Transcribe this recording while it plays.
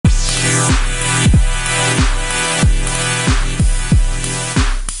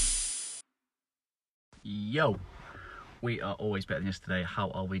Yo, we are always better than yesterday. How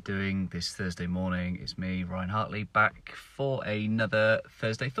are we doing this Thursday morning? It's me, Ryan Hartley, back for another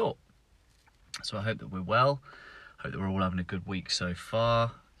Thursday Thought. So I hope that we're well. Hope that we're all having a good week so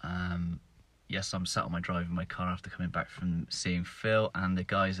far. Yes, I'm sat on my drive in my car after coming back from seeing Phil and the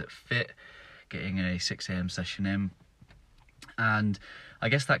guys at Fit, getting a 6 a.m. session in. And I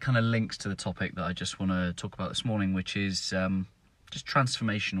guess that kind of links to the topic that I just want to talk about this morning, which is just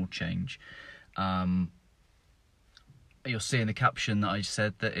transformational change. You'll see in the caption that I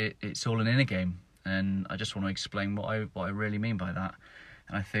said that it's all an inner game, and I just want to explain what I really mean by that.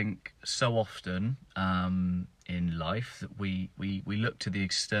 And I think so often in life that we look to the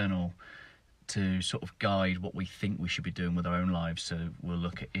external to sort of guide what we think we should be doing with our own lives. So we'll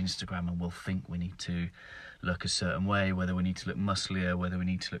look at Instagram and we'll think we need to look a certain way, whether we need to look musclier, whether we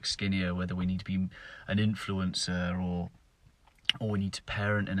need to look skinnier, whether we need to be an influencer, or we need to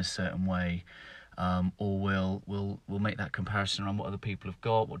parent in a certain way. Or we'll make that comparison around what other people have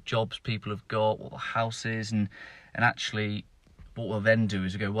got, what jobs people have got, what the house is, and actually what we'll then do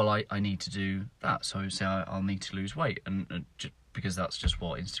is we go, well, I need to do that, so say I'll need to lose weight, and just because that's just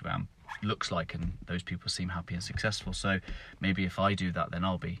what Instagram looks like, and those people seem happy and successful, so maybe if I do that, then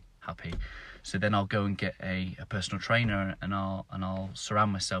I'll be happy. So then I'll go and get a personal trainer, and I'll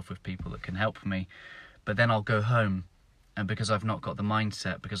surround myself with people that can help me. But then I'll go home, and because I've not got the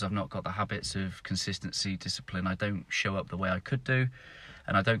mindset, because I've not got the habits of consistency, discipline, I don't show up the way I could do,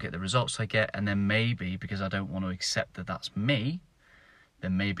 and I don't get the results I get. And then maybe because I don't want to accept that that's me,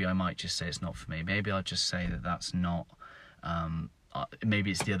 then maybe I might just say it's not for me. Maybe I'll just say that that's not,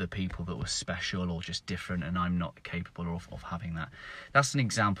 maybe it's the other people that were special or just different, and I'm not capable of having that. That's an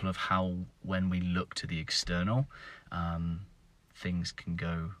example of how when we look to the external, things can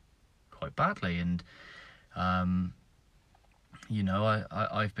go quite badly. And you know,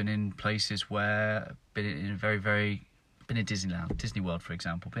 I've been in places where, been in Disneyland, Disney World, for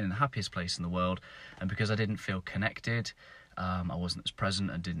example, been in the happiest place in the world, and because I didn't feel connected, I wasn't as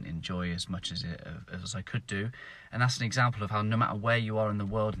present, I didn't enjoy as much as I could do. And that's an example of how no matter where you are in the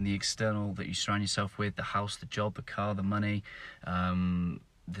world, in the external that you surround yourself with, the house, the job, the car, the money,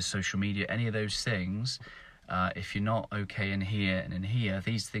 the social media, any of those things, if you're not okay in here and in here,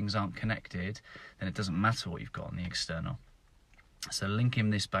 these things aren't connected, then it doesn't matter what you've got on the external. So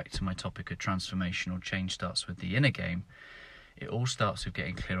linking this back to my topic of transformational change starts with the inner game. It all starts with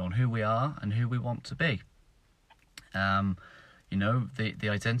getting clear on who we are and who we want to be. You know, the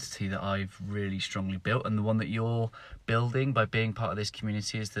identity that I've really strongly built, and the one that you're building by being part of this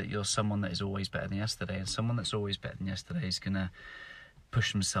community, is that you're someone that is always better than yesterday. And someone that's always better than yesterday is going to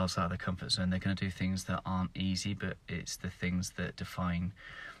push themselves out of their comfort zone. They're going to do things that aren't easy, but it's the things that define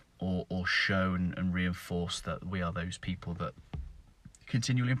or show and reinforce that we are those people that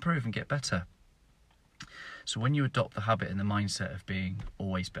continually improve and get better. So when you adopt the habit and the mindset of being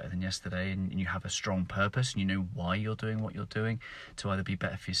always better than yesterday, and you have a strong purpose and you know why you're doing what you're doing, to either be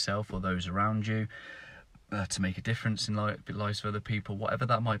better for yourself or those around you, to make a difference in lives of other people, whatever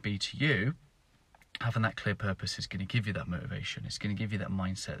that might be to you, having that clear purpose is going to give you that motivation. It's going to give you that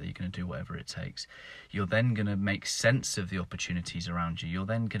mindset that you're going to do whatever it takes. You're then going to make sense of the opportunities around you. You're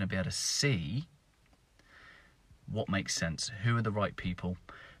then going to be able to see what makes sense, who are the right people,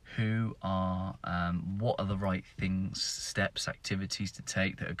 who are, what are the right things, steps, activities to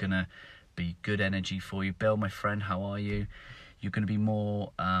take that are going to be good energy for you. Bill, my friend, how are you? You're going to be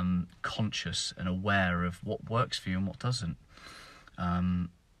more conscious and aware of what works for you and what doesn't.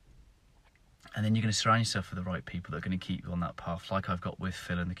 And then you're going to surround yourself with the right people that are going to keep you on that path, like I've got with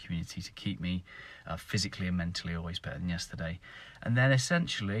Phil and the community, to keep me physically and mentally always better than yesterday. And then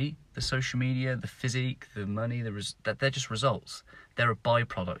essentially, the social media, the physique, the money, they're just results. They're a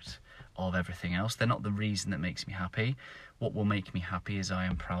byproduct of everything else. They're not the reason that makes me happy. What will make me happy is I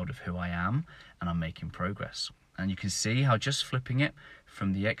am proud of who I am and I'm making progress. And you can see how just flipping it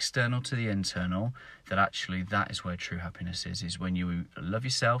from the external to the internal, that actually that is where true happiness is when you love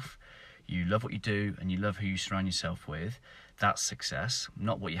yourself, you love what you do, and you love who you surround yourself with. That's success.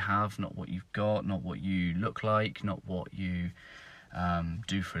 Not what you have, not what you've got, not what you look like, not what you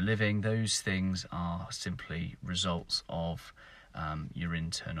do for a living. Those things are simply results of your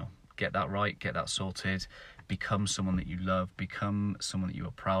internal. Get that right, get that sorted, become someone that you love, become someone that you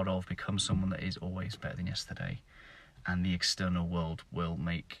are proud of, become someone that is always better than yesterday. And the external world will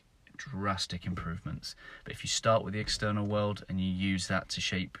make drastic improvements. But if you start with the external world and you use that to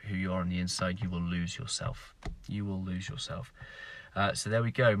shape who you are on the inside, you will lose yourself. You will lose yourself. So there we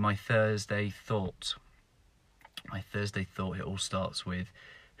go, my Thursday thought. My Thursday thought, it all starts with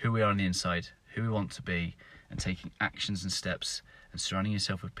who we are on the inside, who we want to be, and taking actions and steps and surrounding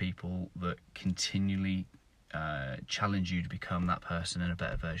yourself with people that continually challenge you to become that person and a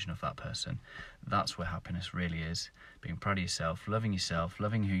better version of that person. That's where happiness really is. Being proud of yourself, loving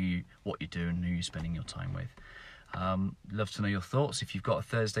what you do and who you're spending your time with. Love to know your thoughts. If you've got a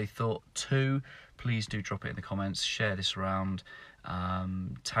Thursday thought too, please do drop it in the comments. Share this around.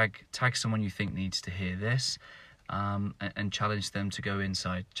 Tag someone you think needs to hear this, and challenge them to go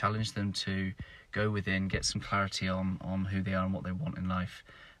inside. Challenge them to go within, get some clarity on who they are and what they want in life,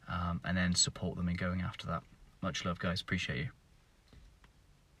 and then support them in going after that. Much love, guys. Appreciate you.